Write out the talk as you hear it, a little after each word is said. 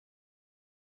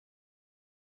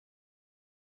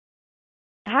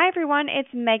Hi everyone, it's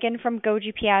Megan from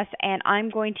GoGPS, and I'm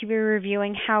going to be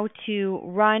reviewing how to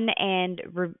run and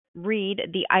read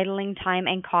the idling time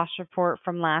and cost report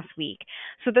from last week.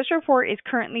 So this report is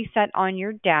currently set on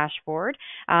your dashboard.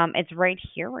 It's right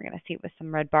here. We're going to see it with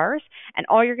some red bars, and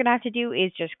all you're going to have to do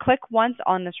is just click once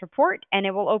on this report, and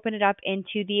it will open it up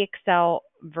into the Excel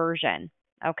version.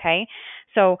 Okay,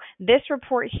 so this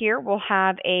report here will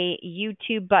have a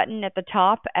YouTube button at the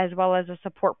top as well as a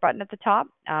support button at the top.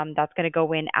 That's going to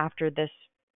go in after this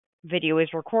video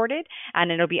is recorded,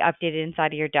 and it'll be updated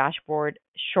inside of your dashboard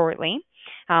shortly.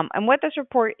 And what this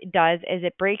report does is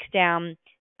it breaks down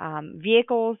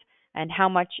vehicles and how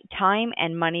much time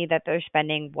and money that they're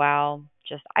spending while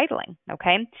just idling.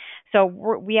 Okay, so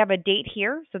we have a date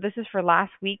here. So this is for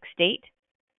last week's date.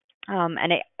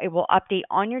 And it will update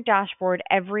on your dashboard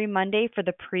every Monday for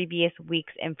the previous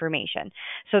week's information.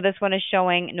 So this one is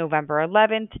showing November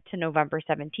 11th to November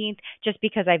 17th, just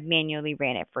because I've manually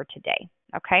ran it for today.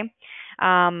 Okay.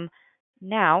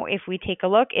 Now, if we take a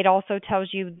look, it also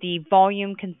tells you the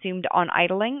volume consumed on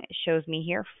idling. It shows me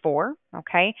here 4.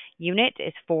 Okay. Unit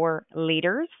is 4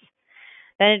 liters.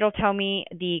 Then it'll tell me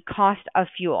the cost of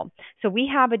fuel. So we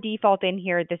have a default in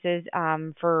here. This is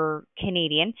for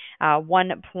Canadian,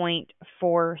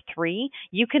 1.43.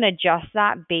 You can adjust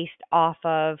that based off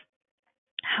of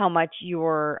how much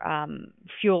your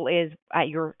fuel is at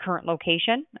your current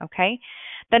location. Okay.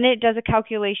 Then it does a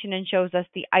calculation and shows us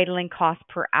the idling cost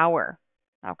per hour.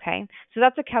 Okay. So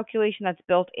that's a calculation that's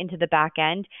built into the back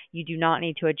end. You do not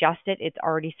need to adjust it. It's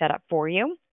already set up for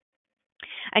you.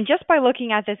 And just by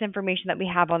looking at this information that we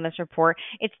have on this report,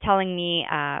 it's telling me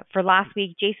for last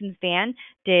week, Jason's van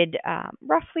did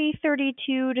roughly $32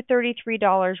 to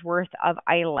 $33 worth of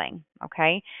idling.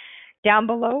 Okay. Down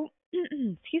below,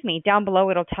 excuse me, down below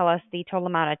it'll tell us the total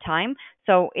amount of time.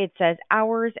 So it says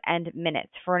hours and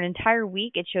minutes. For an entire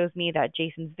week, it shows me that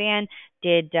Jason's van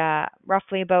did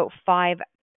roughly about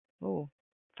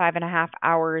 5.5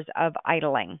 hours of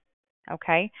idling.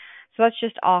 Okay. So that's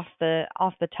just off the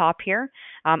top here.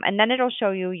 And then it'll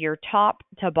show you your top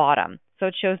to bottom. So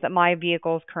it shows that my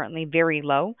vehicle is currently very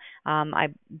low. I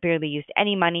barely used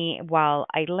any money while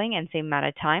idling and same amount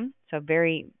of time. So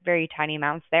very, very tiny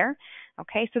amounts there.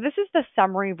 Okay, so this is the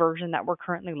summary version that we're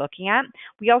currently looking at.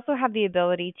 We also have the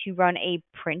ability to run a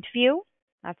print view.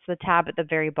 That's the tab at the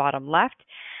very bottom left.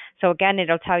 So again,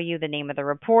 it'll tell you the name of the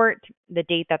report, the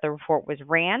date that the report was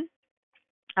ran,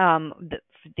 the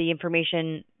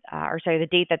information, the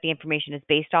date that the information is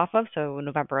based off of, so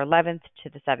November 11th to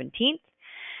the 17th.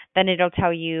 Then it'll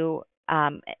tell you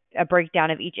a breakdown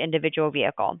of each individual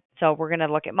vehicle. So we're going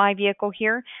to look at my vehicle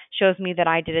here. Shows me that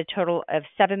I did a total of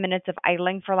 7 minutes of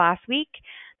idling for last week.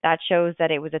 That shows that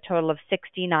it was a total of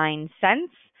 69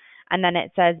 cents. And then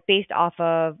it says based off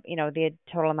of, the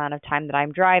total amount of time that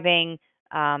I'm driving,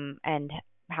 and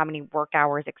how many work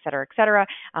hours, et cetera,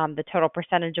 the total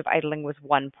percentage of idling was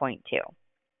 1.2.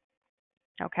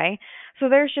 Okay, so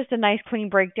there's just a nice clean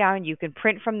breakdown. You can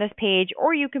print from this page,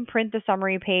 or you can print the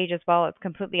summary page as well. It's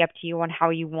completely up to you on how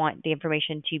you want the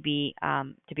information to be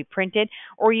printed,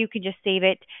 or you can just save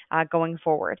it going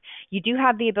forward. You do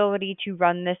have the ability to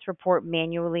run this report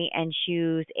manually and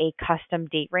choose a custom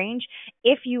date range.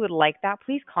 If you would like that,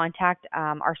 please contact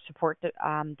our support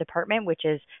department, which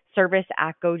is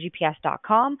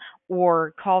service@gogps.com,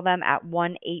 or call them at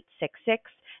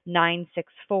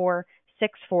 1-866-964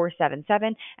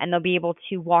 6477, and they'll be able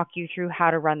to walk you through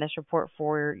how to run this report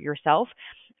for yourself.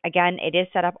 Again, it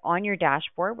is set up on your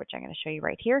dashboard, which I'm going to show you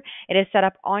right here. It is set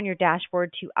up on your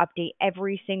dashboard to update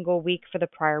every single week for the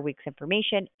prior week's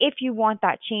information. If you want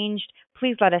that changed,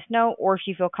 please let us know, or if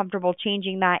you feel comfortable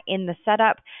changing that in the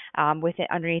setup with it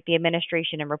underneath the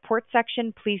administration and report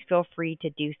section, please feel free to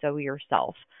do so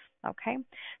yourself. Okay,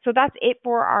 so that's it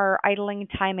for our idling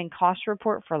time and cost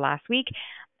report for last week.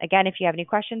 Again, if you have any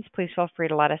questions, please feel free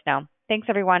to let us know. Thanks,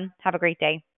 everyone. Have a great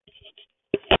day.